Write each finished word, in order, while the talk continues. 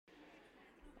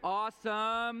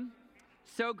Awesome.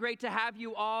 So great to have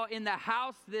you all in the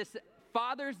house this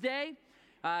Father's Day.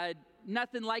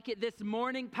 Nothing like it this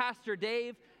morning. Pastor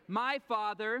Dave, my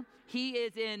father, he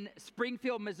is in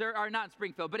Springfield, Missouri, or not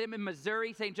Springfield, but I'm in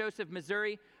Missouri, St. Joseph,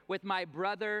 Missouri, with my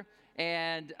brother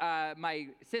and my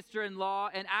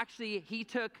sister-in-law. And actually, he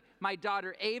took my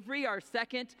daughter Avery, our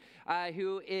second,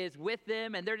 who is with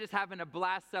them, and they're just having a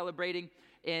blast celebrating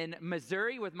in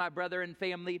Missouri with my brother and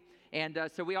family. And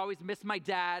so we always miss my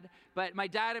dad. But my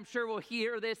dad, I'm sure, will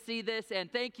hear this, see this.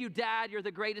 And thank you, Dad. You're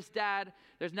the greatest dad.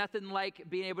 There's nothing like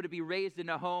being able to be raised in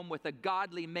a home with a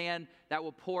godly man that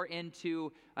will pour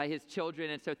into his children.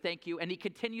 And so thank you. And he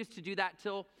continues to do that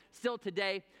still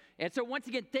today. And so once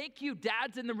again, thank you,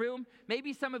 dads in the room.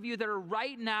 Maybe some of you that are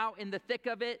right now in the thick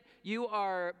of it,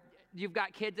 you've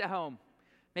got kids at home.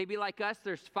 Maybe like us,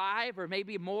 there's 5 or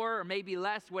maybe more or maybe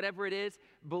less, whatever it is.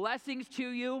 Blessings to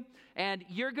you, and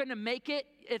you're going to make it.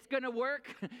 It's going to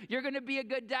work. You're going to be a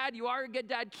good dad. You are a good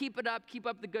dad. Keep it up. Keep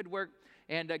up the good work,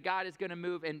 and God is going to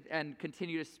move and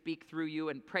continue to speak through you,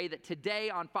 and pray that today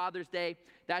on Father's Day,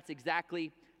 that's exactly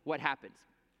what happens.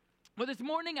 Well, this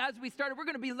morning as we started, we're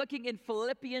going to be looking in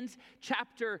Philippians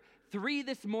chapter 3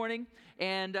 this morning,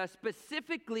 and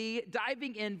specifically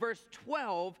diving in verse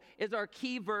 12 is our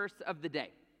key verse of the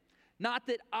day. Not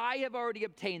that I have already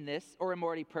obtained this or am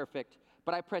already perfect,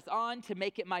 but I press on to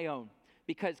make it my own,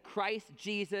 because Christ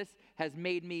Jesus has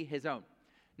made me his own.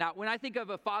 Now, when I think of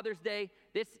a Father's Day,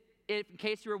 in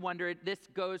case you were wondering, this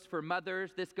goes for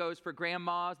mothers, this goes for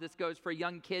grandmas, this goes for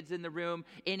young kids in the room,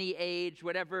 any age,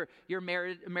 whatever your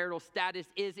marital status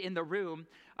is in the room.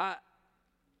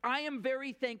 I am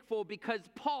very thankful because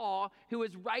Paul, who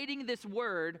is writing this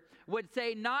word, would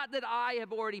say, not that I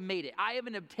have already made it. I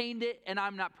haven't obtained it, and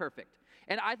I'm not perfect.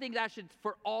 And I think that should,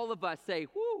 for all of us, say,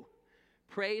 whoo,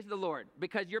 praise the Lord.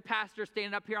 Because your pastor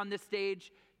standing up here on this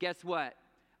stage, guess what?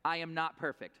 I am not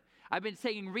perfect. I've been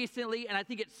saying recently, and I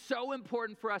think it's so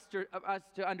important for us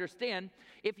to understand,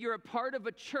 if you're a part of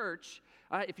a church,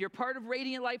 if you're part of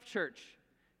Radiant Life Church,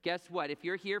 guess what? If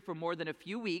you're here for more than a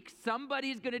few weeks,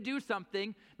 somebody's going to do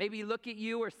something, maybe look at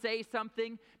you or say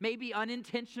something, maybe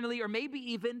unintentionally, or maybe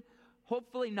even,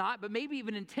 hopefully not, but maybe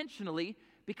even intentionally,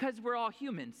 because we're all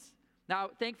humans.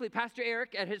 Now, thankfully, Pastor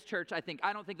Eric at his church, I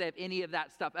don't think they have any of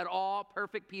that stuff at all,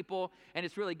 perfect people, and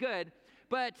it's really good.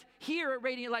 But here at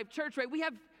Radiant Life Church, right, we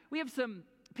have some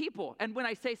people, and when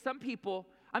I say some people,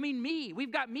 I mean me.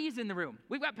 We've got me's in the room.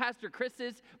 We've got Pastor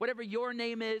Chris's, whatever your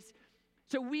name is.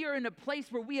 So we are in a place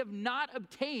where we have not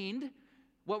obtained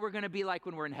what we're going to be like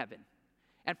when we're in heaven.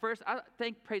 And first,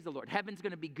 praise the Lord. Heaven's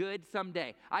going to be good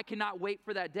someday. I cannot wait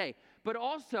for that day. But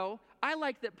also, I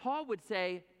like that Paul would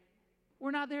say,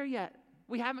 we're not there yet.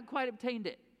 We haven't quite obtained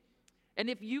it. And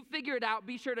if you figure it out,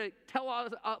 be sure to tell all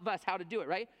of us how to do it,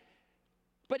 right?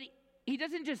 But he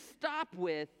doesn't just stop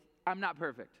with, I'm not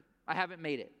perfect. I haven't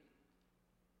made it.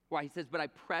 Why? He says, but I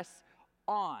press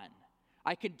on.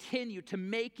 I continue to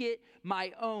make it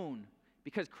my own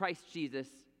because Christ Jesus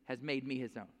has made me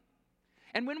his own.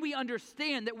 And when we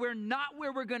understand that we're not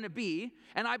where we're going to be,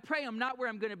 and I pray I'm not where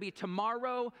I'm going to be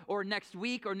tomorrow or next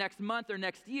week or next month or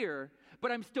next year,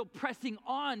 but I'm still pressing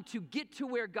on to get to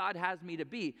where God has me to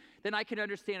be, then I can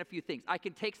understand a few things. I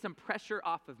can take some pressure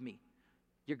off of me.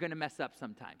 You're going to mess up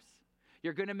sometimes.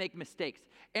 You're going to make mistakes.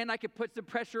 And I can put some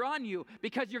pressure on you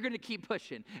because you're going to keep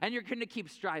pushing and you're going to keep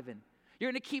striving. You're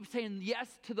going to keep saying yes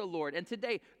to the Lord. And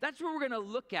today, that's what we're going to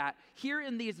look at here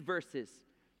in these verses,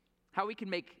 how we can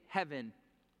make heaven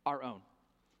our own,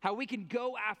 how we can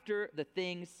go after the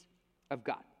things of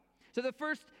God. So the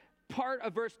first part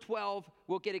of verse 12,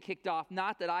 we'll get it kicked off.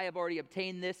 Not that I have already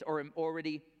obtained this or am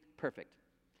already perfect.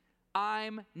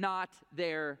 I'm not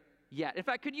there yet. In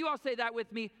fact, could you all say that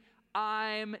with me?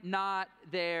 I'm not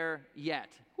there yet.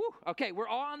 Whew. Okay, we're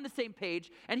all on the same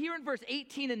page. And here in verse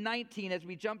 18 and 19, as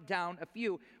we jump down a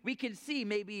few, we can see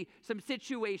maybe some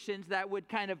situations that would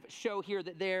kind of show here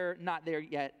that they're not there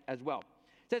yet as well.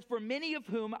 It says, for many of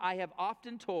whom I have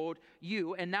often told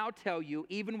you, and now tell you,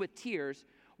 even with tears,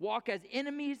 walk as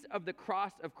enemies of the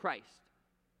cross of Christ.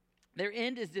 Their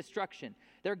end is destruction.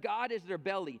 Their God is their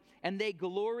belly, and they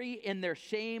glory in their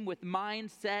shame with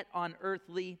minds set on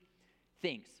earthly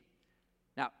things.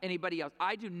 Now, anybody else?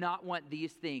 I do not want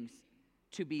these things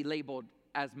to be labeled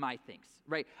as my things,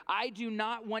 right? I do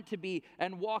not want to be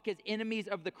and walk as enemies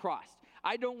of the cross.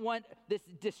 I don't want this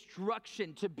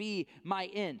destruction to be my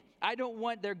end. I don't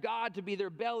want their God to be their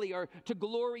belly or to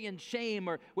glory in shame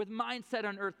or with mindset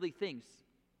on earthly things.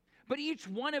 But each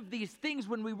one of these things,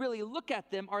 when we really look at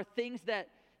them, are things that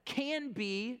can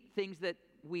be things that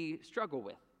we struggle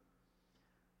with.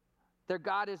 Their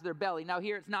God is their belly. Now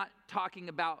here it's not talking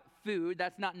about food.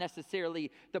 That's not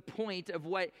necessarily the point of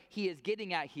what he is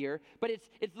getting at here, but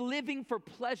it's living for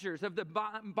pleasures of the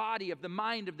body, of the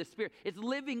mind, of the spirit. It's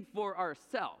living for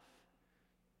ourselves.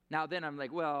 Now then I'm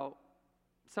like, well,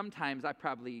 sometimes I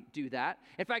probably do that.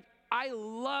 In fact, I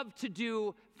love to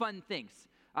do fun things.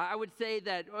 I would say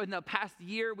that in the past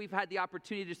year, we've had the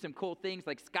opportunity to do some cool things,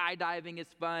 like skydiving is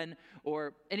fun,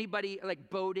 or anybody like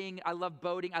boating. I love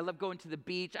boating. I love going to the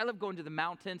beach. I love going to the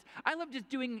mountains. I love just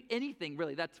doing anything,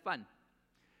 really. That's fun,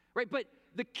 right? But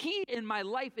the key in my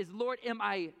life is, Lord, am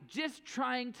I just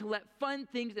trying to let fun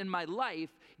things in my life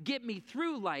get me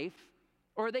through life,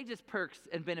 or are they just perks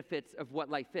and benefits of what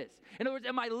life is? In other words,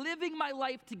 am I living my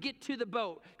life to get to the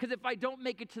boat? Because if I don't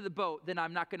make it to the boat, then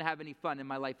I'm not going to have any fun and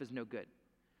my life is no good.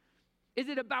 Is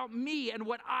it about me and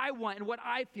what I want and what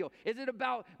I feel? Is it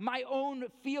about my own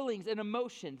feelings and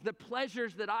emotions, the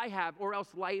pleasures that I have, or else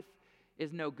life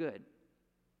is no good?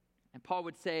 And Paul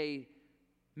would say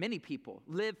many people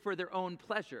live for their own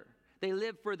pleasure. They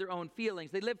live for their own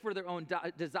feelings. They live for their own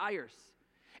desires.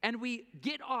 And we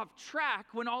get off track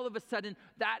when all of a sudden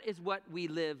that is what we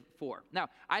live for. Now,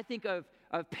 I think of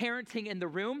parenting in the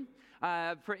room.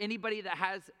 For anybody that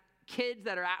has kids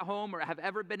that are at home or have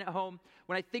ever been at home,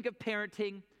 when I think of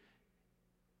parenting,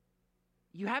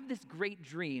 you have this great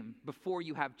dream before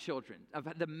you have children of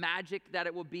the magic that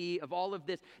it will be, of all of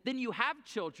this. Then you have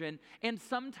children, and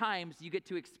sometimes you get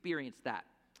to experience that.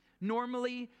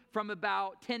 Normally, from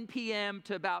about 10 p.m.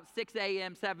 to about 6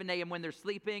 a.m., 7 a.m. when they're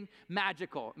sleeping,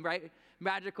 magical, right?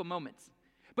 Magical moments.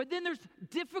 But then there's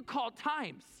difficult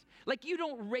times. Like, you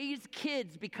don't raise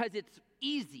kids because it's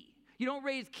easy. You don't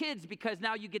raise kids because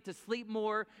now you get to sleep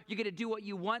more, you get to do what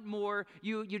you want more,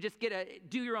 you just get to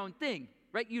do your own thing,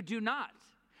 right? You do not.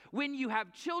 When you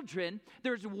have children,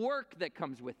 there's work that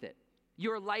comes with it.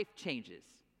 Your life changes.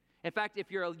 In fact, if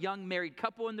you're a young married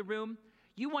couple in the room,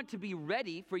 you want to be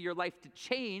ready for your life to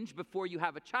change before you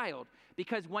have a child,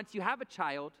 because once you have a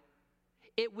child,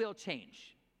 it will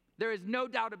change. There is no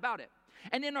doubt about it.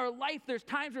 And in our life, there's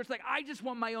times where it's like, I just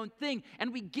want my own thing,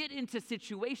 and we get into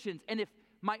situations, and if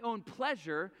my own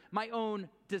pleasure, my own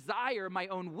desire, my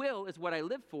own will is what I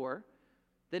live for,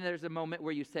 then there's a moment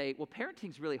where you say, well,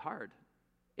 parenting's really hard.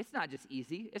 It's not just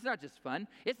easy. It's not just fun.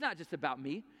 It's not just about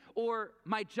me. Or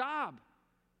my job,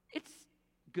 it's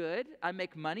good. I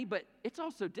make money, but it's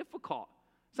also difficult.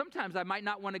 Sometimes I might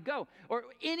not want to go. Or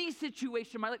any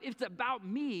situation in my life, if it's about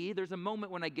me, there's a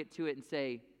moment when I get to it and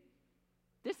say,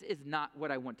 this is not what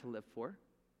I want to live for.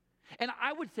 And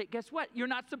I would say, guess what? You're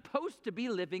not supposed to be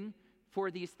living for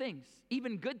these things,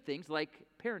 even good things like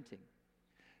parenting.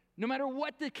 No matter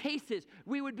what the case is,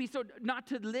 we would be so not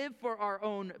to live for our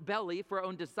own belly, for our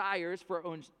own desires, for our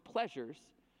own pleasures,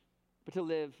 but to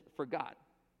live for God.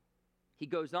 He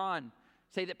goes on,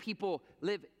 say that people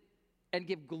live and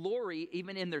give glory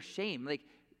even in their shame. Like,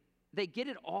 they get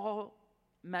it all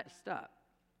messed up.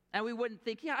 And we wouldn't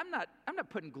think, yeah, I'm not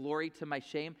putting glory to my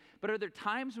shame. But are there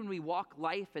times when we walk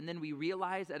life and then we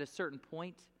realize at a certain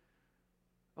point,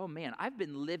 oh man, I've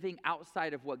been living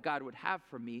outside of what God would have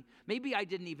for me. Maybe I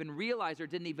didn't even realize or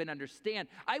didn't even understand.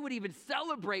 I would even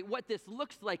celebrate what this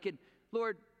looks like. And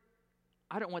Lord,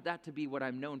 I don't want that to be what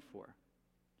I'm known for.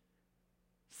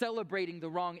 Celebrating the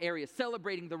wrong areas,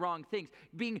 celebrating the wrong things,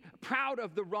 being proud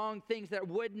of the wrong things that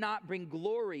would not bring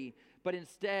glory, but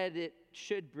instead it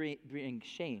should bring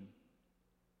shame.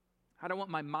 I don't want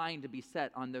my mind to be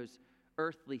set on those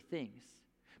earthly things.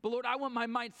 But Lord, I want my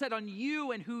mind set on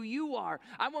you and who you are.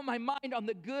 I want my mind on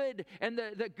the good and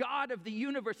the God of the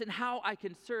universe and how I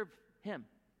can serve him.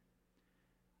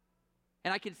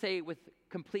 And I can say with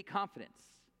complete confidence,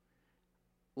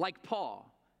 like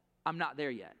Paul, I'm not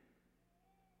there yet.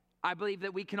 I believe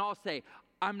that we can all say,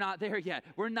 I'm not there yet.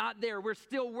 We're not there. We're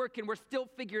still working. We're still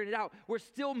figuring it out. We're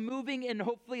still moving in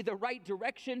hopefully the right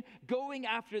direction, going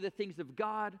after the things of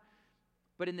God.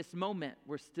 But in this moment,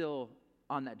 we're still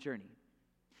on that journey.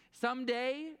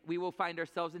 Someday, we will find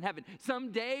ourselves in heaven.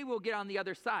 Someday, we'll get on the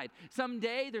other side.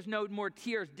 Someday, there's no more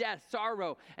tears, death,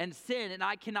 sorrow, and sin, and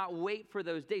I cannot wait for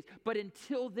those days. But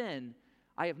until then,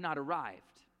 I have not arrived.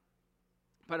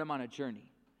 But I'm on a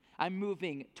journey. I'm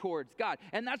moving towards God.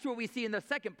 And that's what we see in the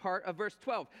second part of verse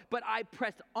 12. But I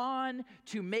press on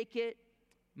to make it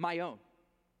my own.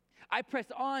 I press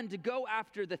on to go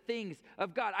after the things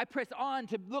of God. I press on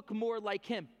to look more like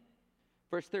him.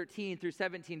 Verse 13 through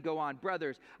 17 go on.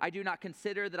 Brothers, I do not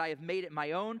consider that I have made it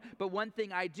my own, but one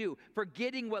thing I do,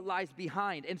 forgetting what lies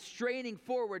behind and straining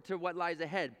forward to what lies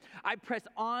ahead. I press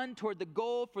on toward the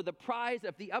goal for the prize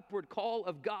of the upward call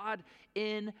of God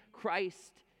in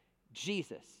Christ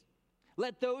Jesus.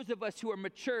 Let those of us who are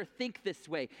mature think this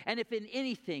way, and if in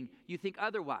anything you think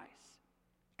otherwise,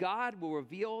 God will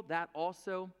reveal that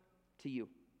also to you.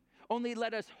 Only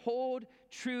let us hold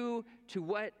true to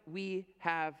what we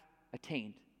have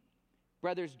attained.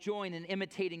 Brothers, join in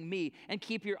imitating me and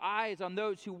keep your eyes on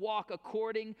those who walk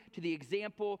according to the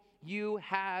example you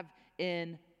have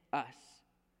in us.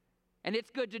 And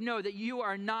it's good to know that you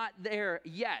are not there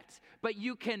yet, but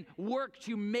you can work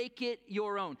to make it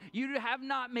your own. You have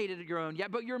not made it your own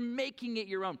yet, but you're making it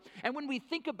your own. And when we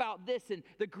think about this and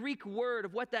the Greek word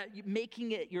of what that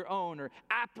making it your own or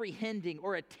apprehending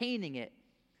or attaining it,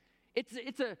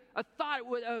 it's a thought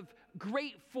of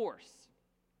great force.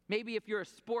 Maybe if you're a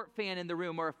sport fan in the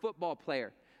room or a football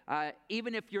player,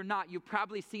 even if you're not, you've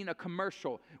probably seen a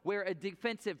commercial where a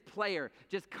defensive player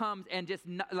just comes and just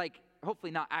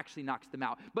hopefully not actually knocks them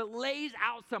out, but lays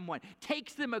out someone,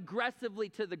 takes them aggressively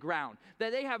to the ground,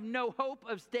 that they have no hope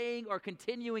of staying or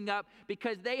continuing up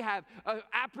because they have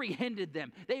apprehended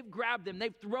them. They've grabbed them.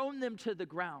 They've thrown them to the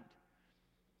ground.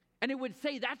 And it would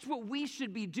say that's what we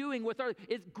should be doing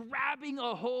is grabbing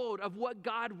a hold of what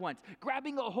God wants,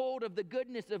 grabbing a hold of the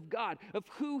goodness of God, of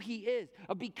who he is,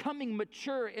 of becoming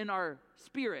mature in our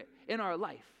spirit, in our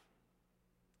life,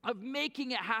 of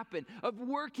making it happen, of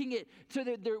working it so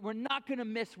that we're not going to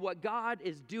miss what God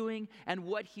is doing and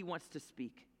what he wants to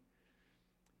speak.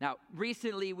 Now,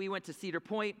 recently we went to Cedar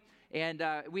Point and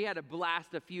we had a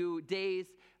blast a few days.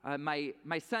 My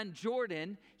son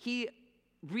Jordan, he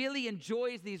really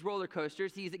enjoys these roller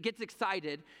coasters. He gets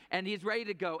excited and he's ready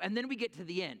to go. And then we get to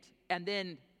the end. And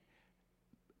then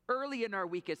early in our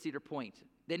week at Cedar Point,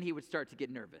 then he would start to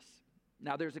get nervous.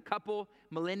 Now there's a couple,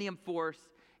 Millennium Force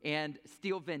and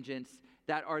Steel Vengeance,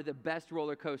 that are the best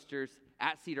roller coasters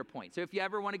at Cedar Point. So if you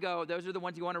ever want to go, those are the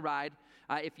ones you want to ride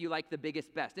if you like the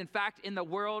biggest, best. In fact, in the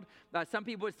world, some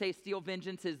people would say Steel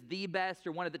Vengeance is the best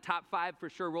or one of the top 5 for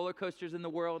sure roller coasters in the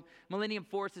world. Millennium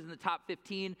Force is in the top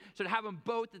 15. So to have them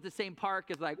both at the same park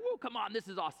is like, whoa, come on, this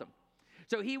is awesome.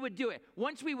 So he would do it.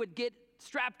 Once we would get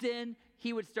strapped in,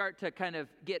 he would start to kind of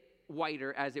get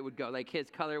whiter as it would go. Like his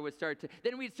color would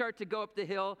then we'd start to go up the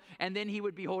hill and then he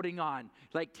would be holding on,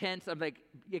 like tense. I'm like,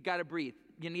 you got to breathe.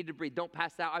 You need to breathe. Don't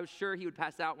pass out. I was sure he would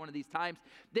pass out one of these times.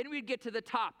 Then we'd get to the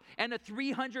top and a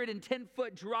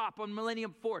 310-foot drop on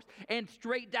Millennium Force and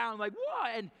straight down like, whoa.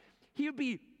 And he would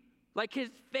be like his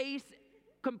face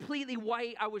completely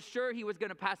white. I was sure he was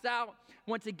going to pass out.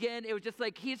 Once again, it was just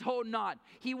like he's holding on.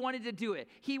 He wanted to do it.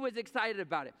 He was excited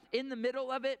about it. In the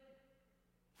middle of it,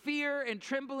 fear and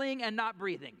trembling and not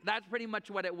breathing. That's pretty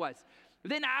much what it was.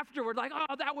 Then afterward, like,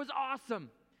 oh, that was awesome.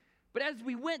 But as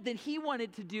we went, then he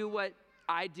wanted to do what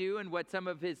I do and what some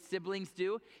of his siblings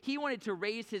do. He wanted to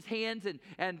raise his hands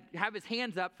and have his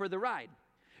hands up for the ride.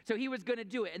 So he was going to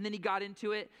do it. And then he got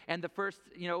into it. And the first,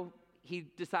 he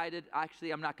decided,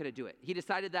 actually, I'm not going to do it. He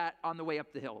decided that on the way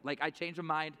up the hill. Like, I changed my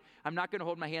mind. I'm not going to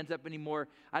hold my hands up anymore.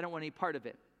 I don't want any part of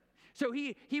it. So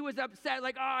he was upset,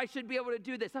 like, oh, I should be able to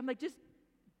do this. I'm like, just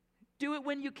do it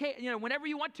when you can, whenever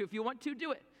you want to. If you want to,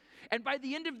 do it. And by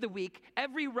the end of the week,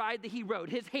 every ride that he rode,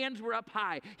 his hands were up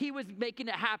high. He was making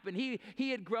it happen. He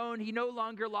had grown. He no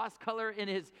longer lost color in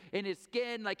his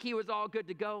skin. Like he was all good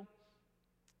to go.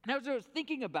 And as I was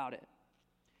thinking about it,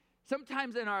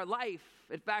 sometimes in our life,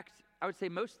 in fact, I would say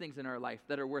most things in our life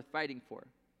that are worth fighting for,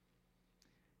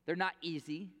 they're not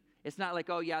easy. It's not like,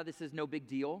 oh yeah, this is no big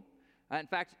deal. In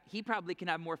fact, he probably can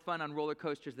have more fun on roller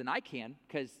coasters than I can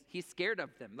because he's scared of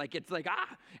them. Like it's like,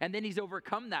 and then he's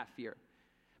overcome that fear.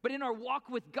 But in our walk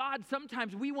with God,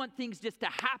 sometimes we want things just to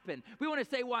happen. We want to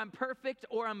say, well, I'm perfect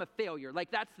or I'm a failure.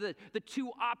 Like that's the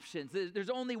two options. There's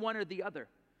only one or the other.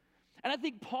 And I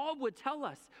think Paul would tell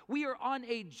us we are on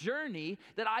a journey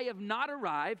that I have not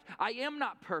arrived. I am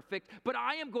not perfect, but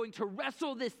I am going to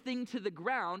wrestle this thing to the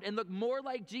ground and look more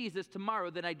like Jesus tomorrow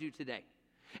than I do today.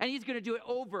 And he's going to do it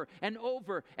over and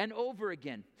over and over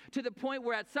again to the point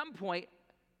where at some point,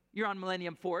 you're on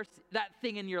Millennium Force, that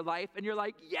thing in your life, and you're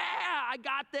like, yeah, I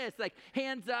got this. Like,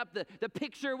 hands up, the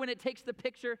picture when it takes the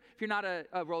picture. If you're not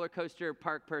a roller coaster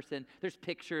park person, there's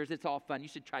pictures. It's all fun. You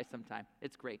should try sometime.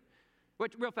 It's great.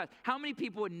 But real fast, how many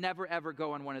people would never, ever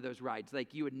go on one of those rides?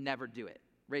 Like, you would never do it.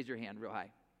 Raise your hand real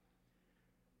high.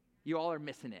 You all are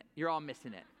missing it. You're all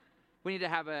missing it. We need to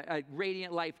have a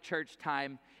Radiant Life church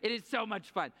time. It is so much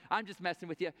fun. I'm just messing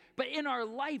with you. But in our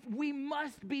life, we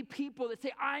must be people that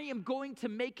say, I am going to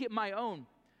make it my own.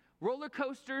 Roller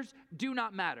coasters do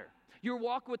not matter. Your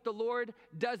walk with the Lord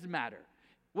does matter.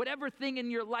 Whatever thing in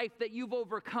your life that you've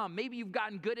overcome, maybe you've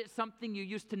gotten good at something you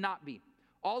used to not be.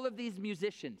 All of these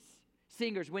musicians,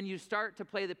 singers, when you start to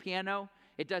play the piano,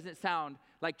 it doesn't sound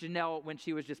like Janelle when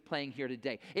she was just playing here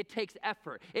today. It takes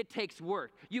effort. It takes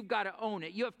work. You've got to own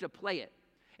it. You have to play it.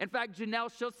 In fact, Janelle,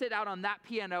 she'll sit out on that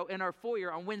piano in our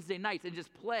foyer on Wednesday nights and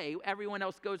just play. Everyone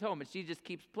else goes home, and she just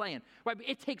keeps playing. Right? But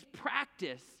it takes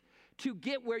practice to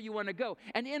get where you want to go.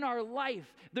 And in our life,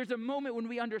 there's a moment when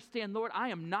we understand, Lord, I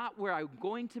am not where I'm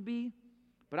going to be,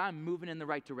 but I'm moving in the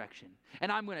right direction. And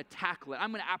I'm going to tackle it.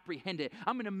 I'm going to apprehend it.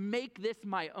 I'm going to make this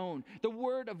my own. The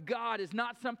Word of God is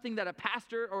not something that a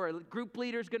pastor or a group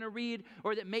leader is going to read,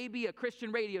 or that maybe a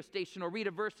Christian radio station will read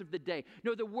a verse of the day.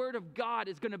 No, the Word of God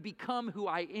is going to become who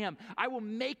I am. I will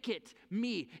make it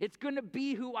me. It's going to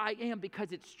be who I am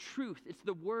because it's truth. It's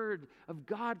the Word of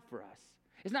God for us.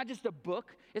 It's not just a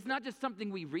book. It's not just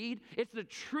something we read. It's the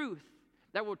truth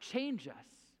that will change us.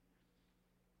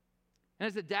 And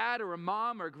as a dad or a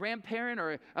mom or a grandparent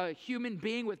or a human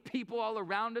being with people all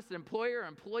around us, an employer,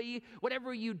 employee,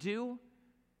 whatever you do,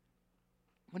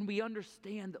 when we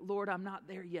understand that, Lord, I'm not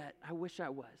there yet. I wish I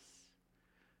was.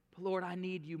 But Lord, I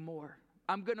need you more.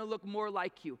 I'm going to look more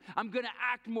like you. I'm going to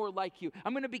act more like you.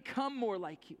 I'm going to become more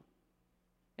like you.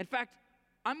 In fact,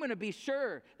 I'm going to be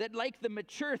sure that, like the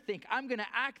mature think, I'm going to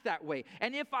act that way.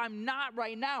 And if I'm not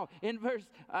right now, in verse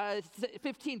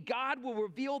 15, God will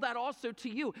reveal that also to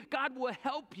you. God will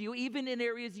help you even in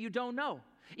areas you don't know,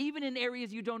 even in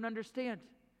areas you don't understand,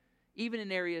 even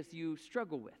in areas you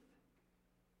struggle with.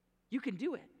 You can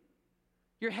do it.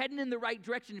 You're heading in the right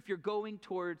direction if you're going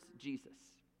towards Jesus.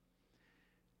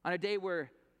 On a day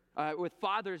where, with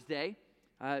Father's Day,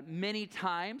 many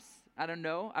times, I don't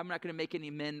know, I'm not going to make any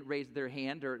men raise their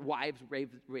hand or wives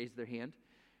raise their hand,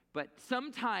 but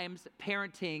sometimes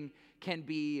parenting can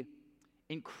be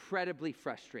incredibly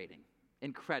frustrating,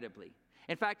 incredibly.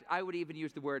 In fact, I would even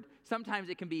use the word, sometimes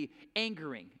it can be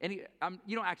angering. And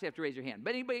you don't actually have to raise your hand,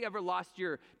 but anybody ever lost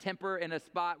your temper in a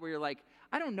spot where you're like,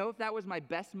 I don't know if that was my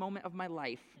best moment of my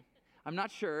life. I'm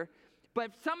not sure.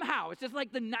 But somehow, it's just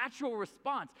like the natural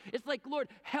response. It's like, Lord,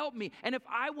 help me. And if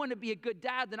I want to be a good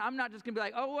dad, then I'm not just going to be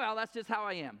like, oh, well, that's just how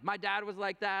I am. My dad was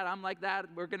like that. I'm like that.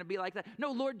 We're going to be like that.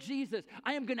 No, Lord Jesus,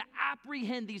 I am going to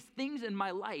apprehend these things in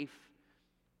my life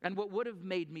and what would have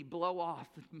made me blow off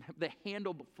the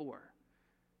handle before.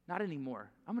 Not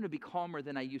anymore. I'm going to be calmer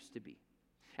than I used to be.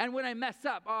 And when I mess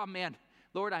up, oh, man,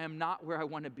 Lord, I am not where I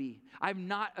want to be. I've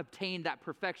not obtained that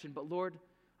perfection. But, Lord,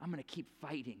 I'm going to keep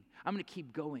fighting. I'm going to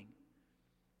keep going.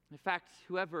 In fact,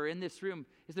 whoever in this room,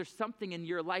 is there something in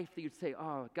your life that you'd say,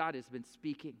 oh, God has been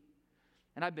speaking,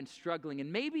 and I've been struggling, and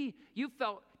maybe you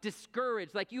felt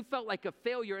discouraged, like you felt like a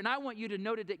failure, and I want you to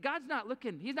know that God's not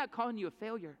looking, he's not calling you a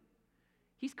failure.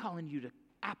 He's calling you to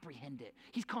apprehend it.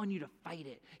 He's calling you to fight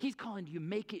it. He's calling you to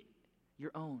make it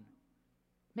your own.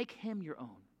 Make him your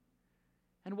own.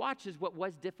 And watch as what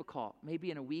was difficult,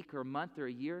 maybe in a week or a month or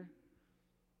a year,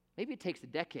 maybe it takes a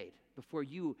decade before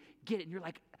you get it, and you're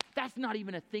like, that's not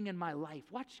even a thing in my life.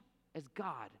 Watch as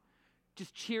God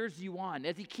just cheers you on,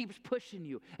 as he keeps pushing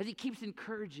you, as he keeps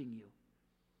encouraging you.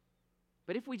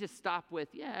 But if we just stop with,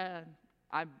 yeah,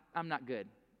 I'm not good.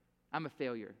 I'm a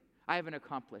failure. I haven't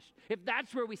accomplished. If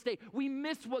that's where we stay, we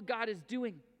miss what God is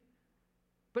doing.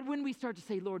 But when we start to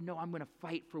say, Lord, no, I'm going to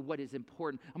fight for what is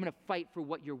important. I'm going to fight for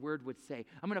what your word would say.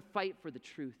 I'm going to fight for the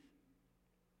truth.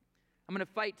 I'm going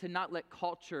to fight to not let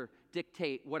culture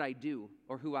dictate what I do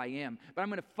or who I am, but I'm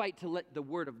going to fight to let the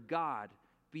word of God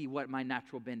be what my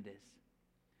natural bend is.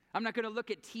 I'm not going to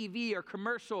look at TV or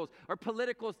commercials or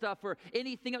political stuff or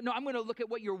anything. No, I'm going to look at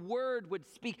what your word would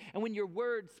speak. And when your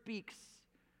word speaks,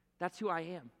 that's who I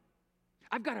am.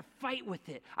 I've got to fight with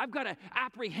it. I've got to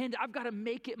apprehend it. I've got to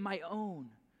make it my own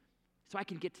so I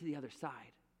can get to the other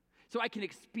side, so I can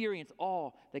experience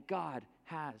all that God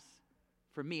has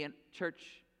for me. And church,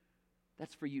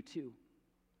 that's for you too.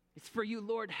 It's for you,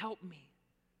 Lord, help me.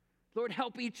 Lord,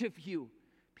 help each of you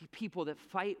be people that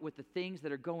fight with the things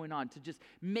that are going on, to just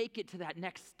make it to that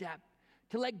next step,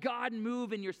 to let God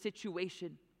move in your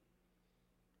situation.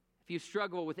 If you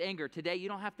struggle with anger today, you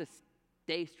don't have to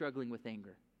stay struggling with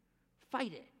anger.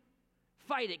 Fight it.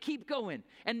 Fight it. Keep going.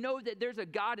 And know that there's a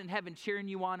God in heaven cheering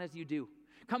you on as you do.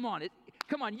 Come on,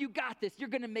 you got this. You're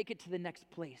going to make it to the next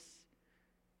place.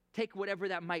 Take whatever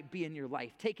that might be in your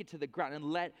life. Take it to the ground and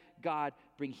let God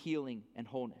bring healing and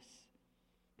wholeness.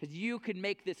 Because you can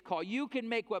make this call. You can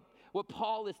make what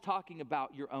Paul is talking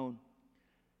about your own.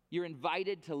 You're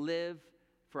invited to live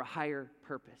for a higher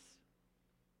purpose.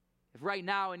 If right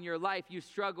now in your life you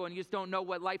struggle and you just don't know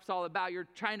what life's all about, you're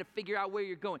trying to figure out where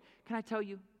you're going, can I tell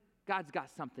you, God's got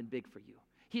something big for you.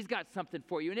 He's got something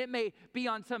for you. And it may be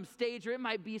on some stage, or it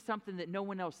might be something that no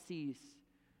one else sees,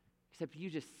 except you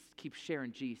just keep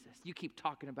sharing Jesus. You keep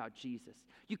talking about Jesus.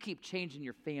 You keep changing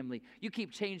your family. You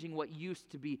keep changing what used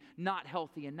to be not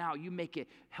healthy, and now you make it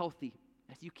healthy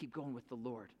as you keep going with the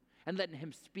Lord and letting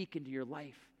him speak into your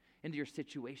life, into your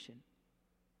situation.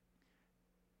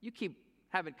 You keep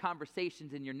having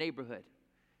conversations in your neighborhood,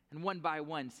 and one by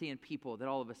one seeing people that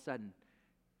all of a sudden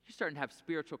you're starting to have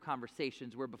spiritual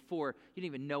conversations where before you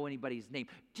didn't even know anybody's name.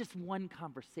 Just one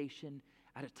conversation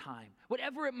at a time.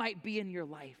 Whatever it might be in your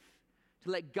life,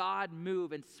 to let God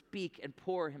move and speak and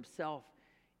pour himself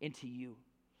into you.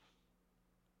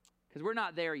 Because we're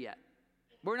not there yet.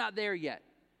 We're not there yet.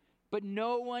 But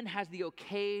no one has the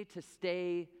okay to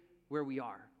stay where we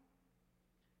are.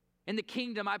 In the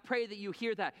kingdom, I pray that you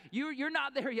hear that. You're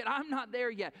not there yet. I'm not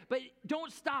there yet. But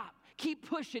don't stop. Keep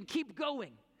pushing. Keep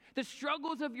going. The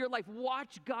struggles of your life,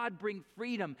 watch God bring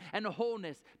freedom and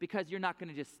wholeness, because you're not going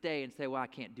to just stay and say, well, I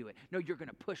can't do it. No, you're going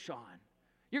to push on.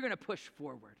 You're going to push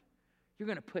forward. You're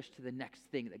going to push to the next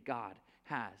thing that God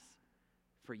has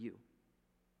for you.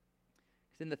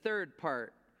 Because in the third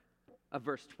part of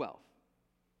verse 12,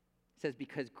 it says,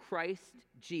 because Christ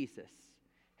Jesus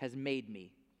has made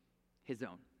me his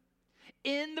own.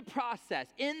 In the process,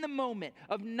 in the moment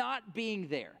of not being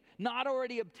there, not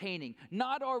already obtaining,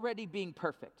 not already being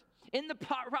perfect, in the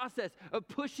process of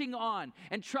pushing on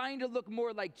and trying to look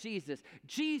more like Jesus,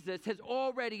 Jesus has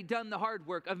already done the hard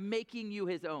work of making you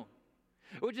his own.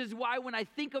 Which is why when I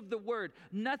think of the word,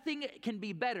 nothing can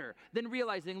be better than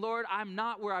realizing, Lord, I'm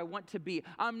not where I want to be.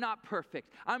 I'm not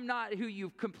perfect. I'm not who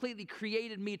you've completely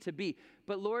created me to be.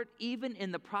 But Lord, even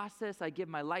in the process, I give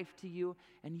my life to you,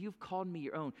 and you've called me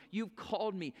your own. You've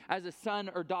called me as a son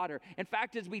or daughter. In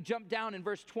fact, as we jump down in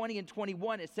verse 20 and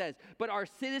 21, it says, but our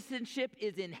citizenship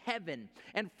is in heaven,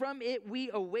 and from it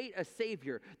we await a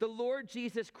Savior, the Lord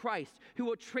Jesus Christ, who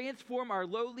will transform our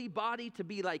lowly body to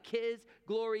be like his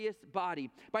glorious body,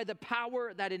 by the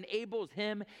power that enables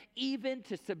him even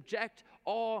to subject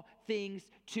all things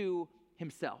to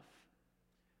himself.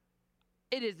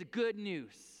 It is good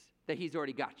news that he's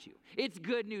already got you. It's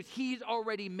good news. He's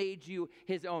already made you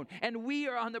his own. And we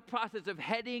are on the process of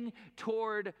heading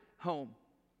toward home,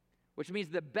 which means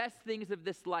the best things of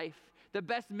this life, the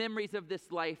best memories of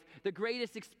this life, the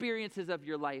greatest experiences of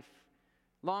your life,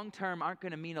 long term aren't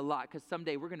going to mean a lot, because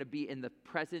someday we're going to be in the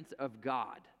presence of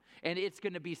God. And it's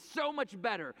going to be so much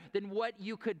better than what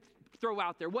you could throw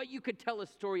out there, what you could tell a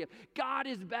story of. God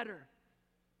is better.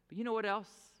 But you know what else?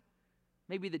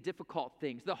 Maybe the difficult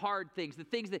things, the hard things, the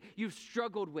things that you've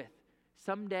struggled with.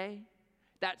 Someday,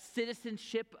 that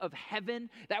citizenship of heaven,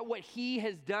 that what he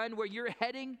has done, where you're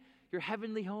heading, your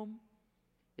heavenly home,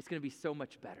 it's going to be so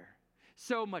much better.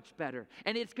 So much better.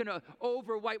 And it's going to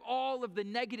overwipe all of the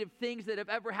negative things that have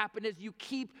ever happened as you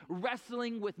keep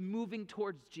wrestling with moving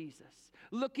towards Jesus,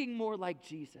 looking more like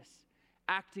Jesus,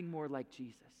 acting more like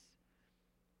Jesus.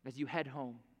 As you head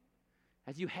home,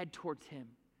 as you head towards him,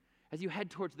 as you head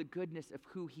towards the goodness of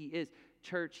who he is,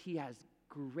 church, he has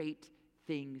great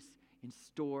things in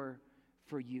store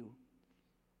for you.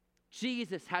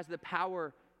 Jesus has the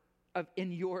power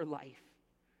in your life.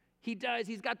 He does.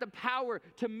 He's got the power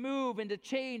to move and to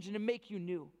change and to make you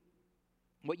new.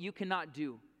 What you cannot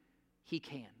do, he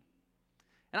can.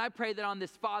 And I pray that on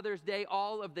this Father's Day,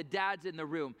 all of the dads in the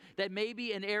room, that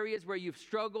maybe in areas where you've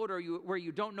struggled, or where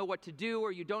you don't know what to do,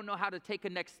 or you don't know how to take a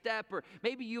next step, or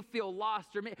maybe you feel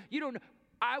lost, or you don't know.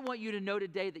 I want you to know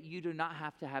today that you do not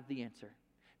have to have the answer,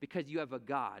 because you have a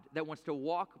God that wants to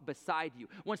walk beside you,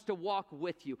 wants to walk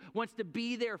with you, wants to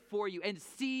be there for you and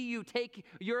see you take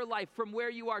your life from where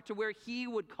you are to where he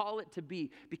would call it to be,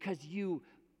 because you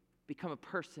become a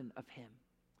person of him.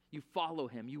 You follow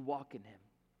him. You walk in him.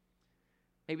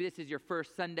 Maybe this is your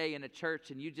first Sunday in a church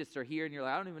and you just are here and you're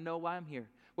like, I don't even know why I'm here.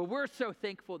 Well, we're so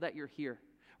thankful that you're here.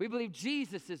 We believe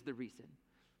Jesus is the reason.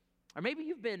 Or maybe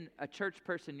you've been a church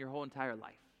person your whole entire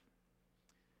life.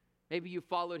 Maybe you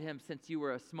followed him since you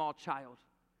were a small child.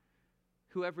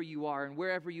 Whoever you are and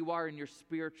wherever you are in your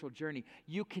spiritual journey,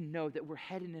 you can know that we're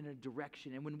heading in a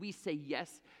direction. And when we say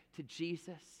yes to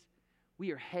Jesus,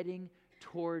 we are heading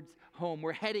towards home.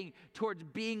 We're heading towards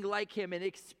being like him and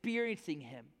experiencing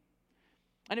him.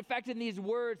 And in fact, in these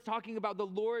words, talking about the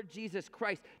Lord Jesus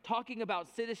Christ, talking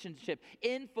about citizenship,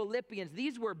 in Philippians,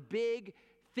 these were big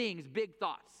things, big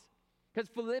thoughts. Because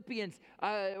Philippians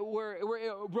were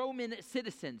Roman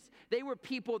citizens. They were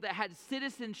people that had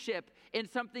citizenship in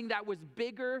something that was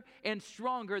bigger and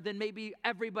stronger than maybe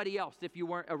everybody else if you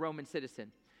weren't a Roman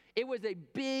citizen. It was a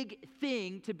big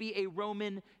thing to be a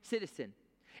Roman citizen.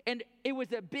 And it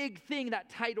was a big thing, that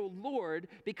title Lord,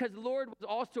 because Lord was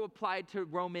also applied to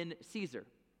Roman Caesar.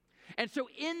 And so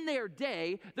in their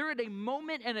day, there was a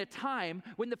moment and a time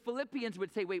when the Philippians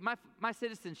would say, wait, my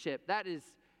citizenship, that is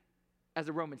as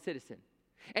a Roman citizen.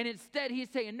 And instead he's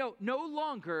saying, no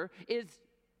longer is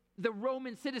the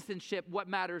Roman citizenship, what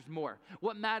matters more?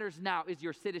 What matters now is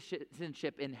your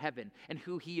citizenship in heaven and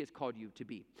who he has called you to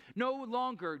be. No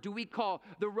longer do we call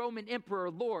the Roman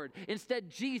emperor Lord. Instead,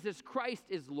 Jesus Christ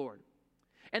is Lord.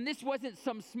 And this wasn't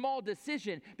some small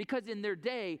decision, because in their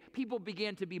day, people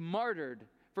began to be martyred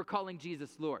for calling Jesus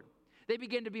Lord. They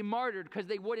began to be martyred because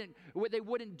they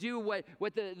wouldn't do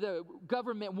what the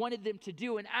government wanted them to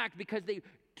do and act, because they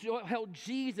held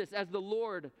Jesus as the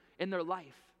Lord in their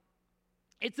life.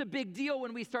 It's a big deal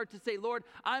when we start to say, Lord,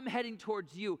 I'm heading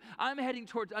towards you. I'm heading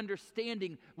towards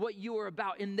understanding what you are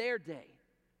about in their day,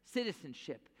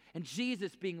 citizenship, and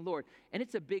Jesus being Lord. And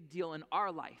it's a big deal in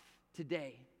our life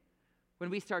today when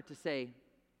we start to say,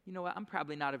 you know what, I'm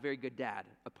probably not a very good dad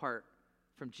apart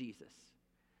from Jesus.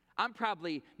 I'm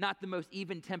probably not the most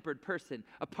even-tempered person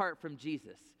apart from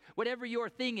Jesus. Whatever your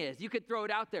thing is, you could throw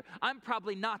it out there. I'm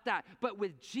probably not that. But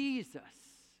with Jesus,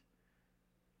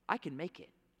 I can make it.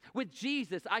 With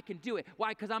Jesus, I can do it. Why?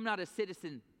 Because I'm not a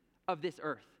citizen of this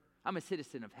earth. I'm a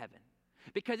citizen of heaven.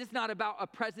 Because it's not about a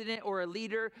president or a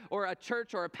leader or a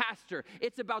church or a pastor.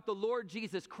 It's about the Lord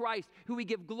Jesus Christ, who we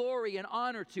give glory and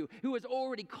honor to, who has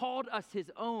already called us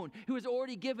his own, who has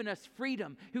already given us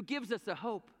freedom, who gives us a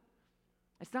hope.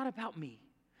 It's not about me.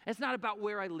 It's not about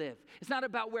where I live. It's not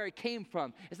about where I came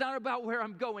from. It's not about where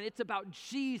I'm going. It's about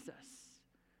Jesus.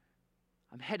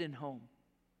 I'm heading home.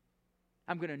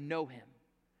 I'm going to know him.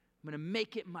 I'm going to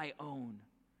make it my own,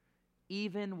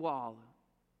 even while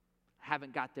I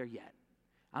haven't got there yet.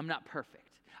 I'm not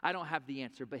perfect. I don't have the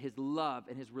answer, but his love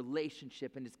and his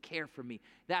relationship and his care for me,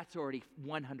 that's already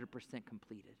 100%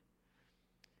 completed.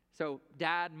 So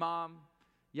dad, mom,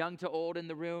 young to old in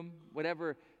the room,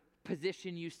 whatever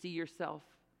position you see yourself,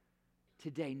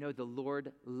 today know the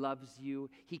Lord loves you.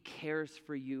 He cares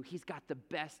for you. He's got the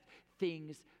best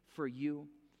things for you.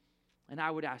 And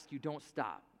I would ask you, don't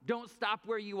stop. Don't stop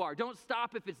where you are. Don't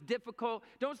stop if it's difficult.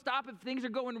 Don't stop if things are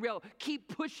going real.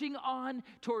 Keep pushing on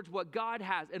towards what God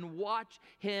has, and watch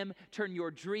him turn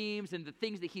your dreams and the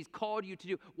things that he's called you to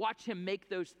do. Watch him make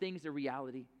those things a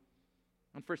reality.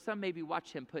 And for some, maybe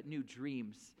watch him put new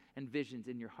dreams and visions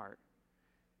in your heart.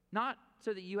 Not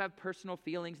so that you have personal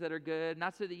feelings that are good,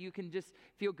 not so that you can just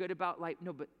feel good about life.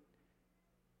 No, but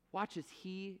watch as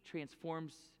he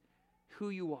transforms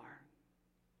who you are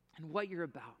and what you're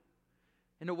about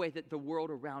in a way that the world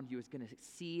around you is going to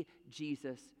see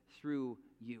Jesus through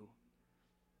you.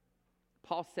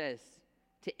 Paul says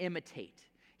to imitate.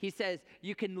 He says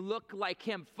you can look like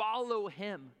him, follow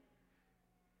him.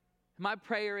 My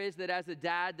prayer is that as a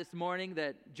dad this morning,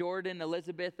 that Jordan,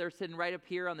 Elizabeth, they're sitting right up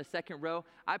here on the second row.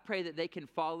 I pray that they can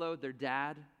follow their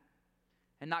dad.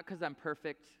 And not because I'm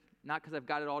perfect, not because I've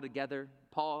got it all together.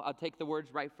 Paul, I'll take the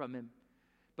words right from him.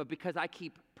 But because I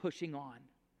keep pushing on.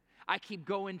 I keep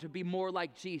going to be more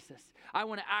like Jesus. I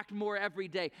want to act more every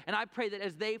day. And I pray that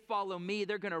as they follow me,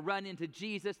 they're going to run into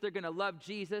Jesus. They're going to love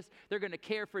Jesus. They're going to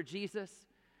care for Jesus.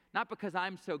 Not because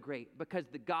I'm so great, because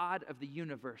the God of the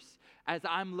universe, as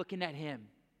I'm looking at him,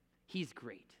 he's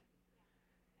great.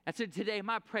 And so today,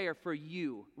 my prayer for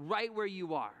you, right where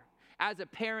you are, as a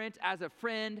parent, as a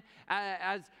friend,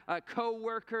 as a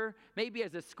coworker, maybe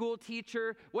as a school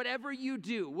teacher, whatever you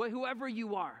do, whoever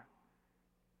you are,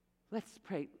 let's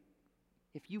pray.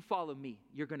 If you follow me,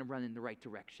 you're going to run in the right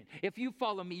direction. If you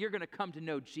follow me, you're going to come to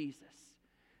know Jesus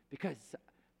because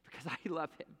I love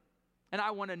him. And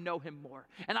I want to know him more.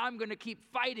 And I'm going to keep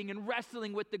fighting and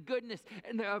wrestling with the goodness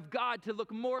of God to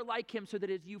look more like him, so that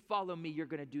as you follow me, you're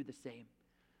going to do the same.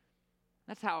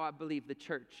 That's how I believe the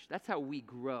church, that's how we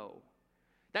grow.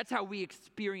 That's how we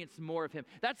experience more of him.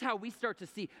 That's how we start to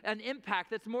see an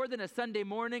impact that's more than a Sunday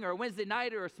morning or a Wednesday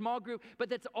night or a small group, but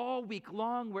that's all week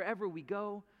long, wherever we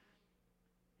go.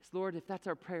 Lord, if that's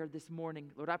our prayer this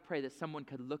morning, Lord, I pray that someone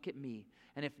could look at me,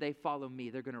 and if they follow me,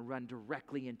 they're going to run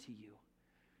directly into you,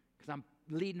 because I'm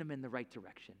leading them in the right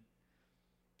direction.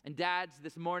 And dads,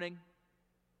 this morning,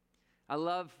 I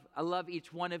love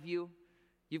each one of you.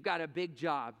 You've got a big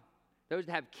job. Those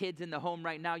that have kids in the home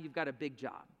right now, you've got a big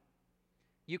job.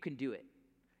 You can do it.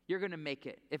 You're going to make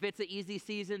it. If it's an easy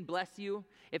season, bless you.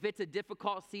 If it's a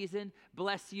difficult season,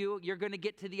 bless you. You're going to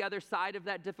get to the other side of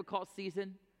that difficult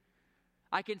season.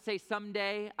 I can say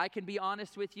someday, I can be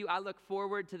honest with you, I look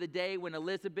forward to the day when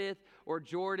Elizabeth or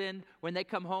Jordan, when they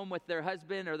come home with their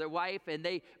husband or their wife and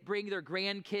they bring their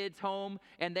grandkids home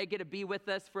and they get to be with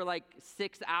us for like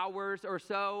 6 hours or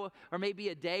so, or maybe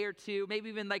a day or two, maybe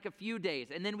even like a few days,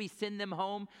 and then we send them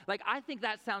home. Like, I think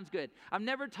that sounds good. I've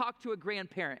never talked to a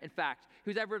grandparent, in fact,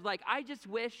 who's ever like, I just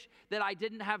wish that I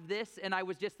didn't have this and I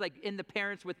was just like in the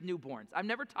parents with newborns. I've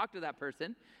never talked to that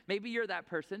person. Maybe you're that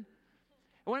person.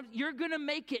 You're going to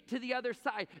make it to the other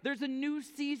side. There's a new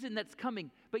season that's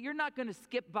coming, but you're not going to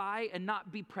skip by and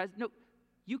not be present. No,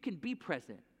 you can be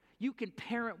present. You can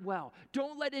parent well.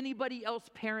 Don't let anybody else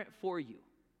parent for you.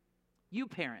 You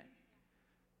parent.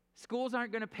 Schools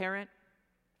aren't going to parent.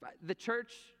 The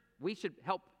church, we should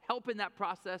help in that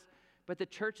process, but the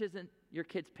church isn't your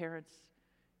kids' parents.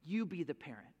 You be the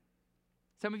parent.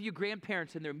 Some of you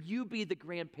grandparents in the room, you be the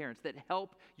grandparents that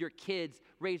help your kids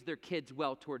raise their kids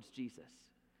well towards Jesus.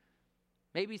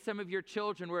 Maybe some of your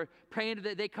children were praying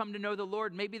that they come to know the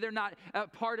Lord. Maybe they're not a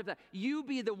part of that. You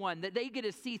be the one that they get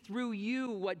to see through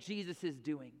you what Jesus is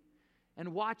doing.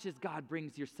 And watch as God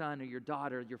brings your son or your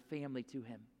daughter, your family to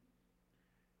him.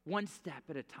 One step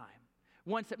at a time.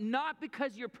 One step, not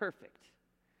because you're perfect.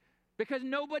 Because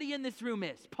nobody in this room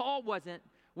is. Paul wasn't.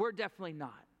 We're definitely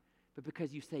not. But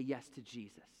because you say yes to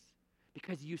Jesus.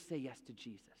 Because you say yes to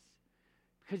Jesus.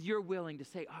 Because you're willing to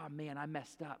say, oh man, I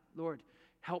messed up. Lord,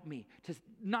 help me to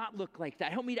not look like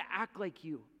that. Help me to act like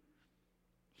you.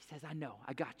 He says, I know,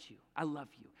 I got you. I love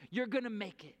you. You're going to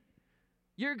make it.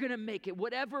 You're going to make it.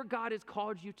 Whatever God has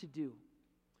called you to do,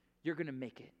 you're going to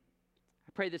make it.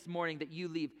 I pray this morning that you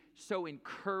leave so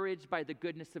encouraged by the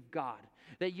goodness of God,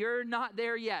 that you're not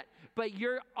there yet, but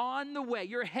you're on the way.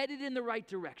 You're headed in the right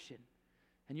direction,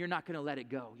 and you're not going to let it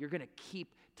go. You're going to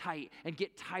keep tight and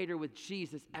get tighter with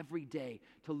Jesus every day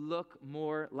to look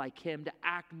more like him, to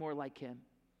act more like him.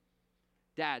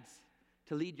 Dads,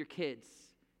 to lead your kids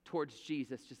towards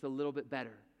Jesus just a little bit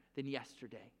better than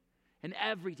yesterday. And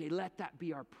every day, let that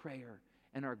be our prayer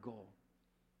and our goal.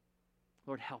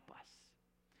 Lord, help us.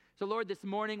 So Lord, this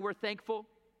morning we're thankful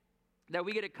that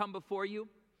we get to come before you.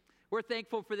 We're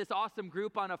thankful for this awesome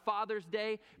group on a Father's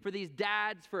Day, for these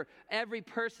dads, for every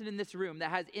person in this room that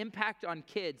has impact on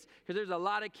kids, because there's a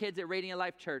lot of kids at Radiant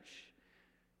Life Church.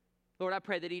 Lord, I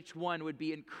pray that each one would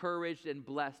be encouraged and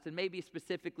blessed, and maybe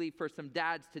specifically for some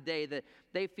dads today that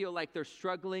they feel like they're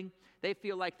struggling, they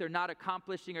feel like they're not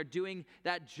accomplishing or doing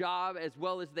that job as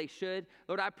well as they should.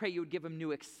 Lord, I pray you would give them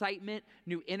new excitement,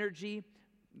 new energy,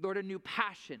 Lord, a new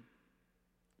passion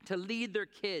to lead their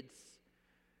kids,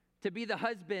 to be the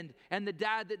husband and the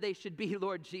dad that they should be,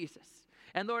 Lord Jesus.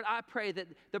 And Lord, I pray that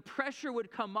the pressure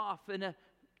would come off.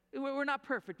 We're not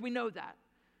perfect, we know that,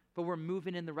 but we're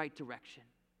moving in the right direction.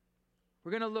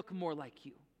 We're going to look more like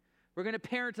you. We're going to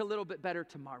parent a little bit better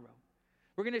tomorrow.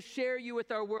 We're going to share you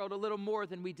with our world a little more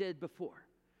than we did before.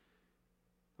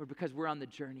 Lord, because we're on the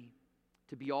journey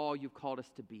to be all you've called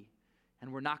us to be.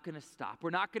 And we're not going to stop.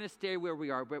 We're not going to stay where we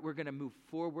are, but we're going to move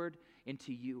forward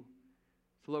into you.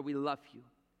 So Lord, we love you.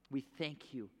 We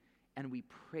thank you. And we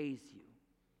praise you.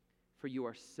 For you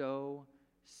are so,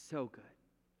 so good.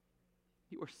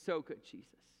 You are so good, Jesus.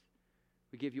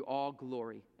 We give you all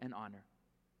glory and honor.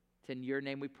 It's in your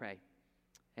name we pray.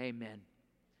 Amen.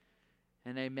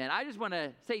 And amen. I just want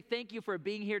to say thank you for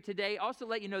being here today. Also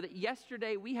let you know that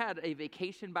yesterday we had a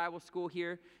vacation Bible school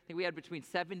here. I think we had between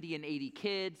 70 and 80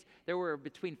 kids. There were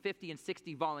between 50 and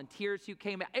 60 volunteers who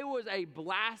came out. It was a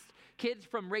blast. Kids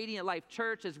from Radiant Life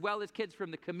Church as well as kids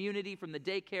from the community, from the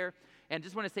daycare. And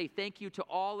just want to say thank you to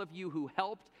all of you who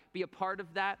helped be a part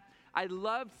of that. I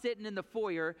loved sitting in the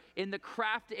foyer in the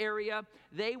craft area.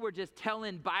 They were just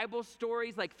telling Bible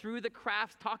stories like through the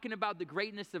crafts, talking about the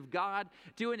greatness of God,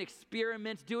 doing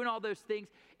experiments, doing all those things.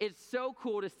 It's so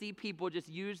cool to see people just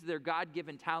use their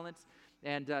God-given talents.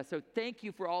 And so thank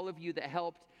you for all of you that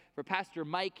helped. For Pastor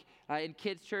Mike in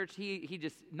Kids Church, he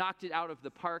just knocked it out of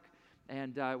the park.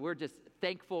 And we're just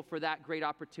thankful for that great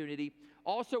opportunity.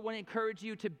 Also want to encourage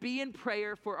you to be in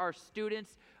prayer for our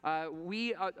students. A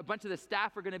bunch of the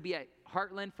staff are going to be at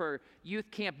Heartland for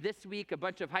youth camp this week. A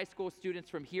bunch of high school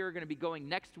students from here are going to be going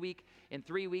next week. In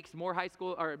 3 weeks, more high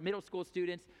school or middle school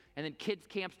students, and then kids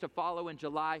camps to follow in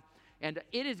July. And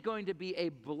it is going to be a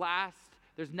blast.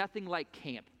 There's nothing like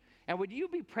camp. And would you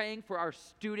be praying for our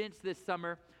students this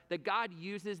summer, that God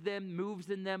uses them, moves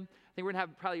in them? I think we're going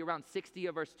to have probably around 60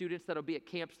 of our students that'll be at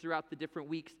camps throughout the different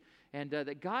weeks, and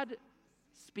that God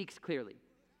speaks clearly.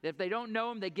 That if they don't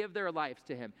know him, they give their lives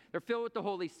to him. They're filled with the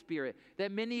Holy Spirit.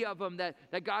 That many of them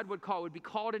that God would be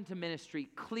called into ministry,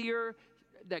 clear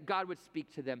that God would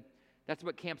speak to them. That's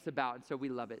what camp's about, and so we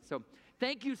love it. So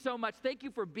thank you so much. Thank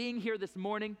you for being here this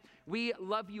morning. We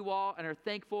love you all and are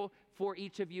thankful for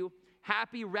each of you.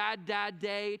 Happy Rad Dad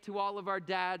Day to all of our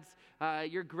dads.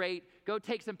 You're great. Go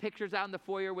take some pictures out in the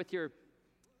foyer with your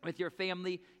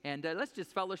family, and let's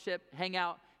just fellowship, hang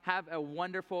out, have a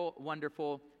wonderful,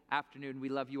 wonderful afternoon. We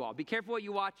love you all. Be careful what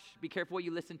you watch. Be careful what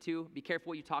you listen to. Be careful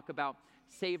what you talk about.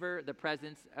 Savor the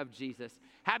presence of Jesus.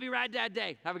 Happy Rad Dad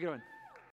Day. Have a good one.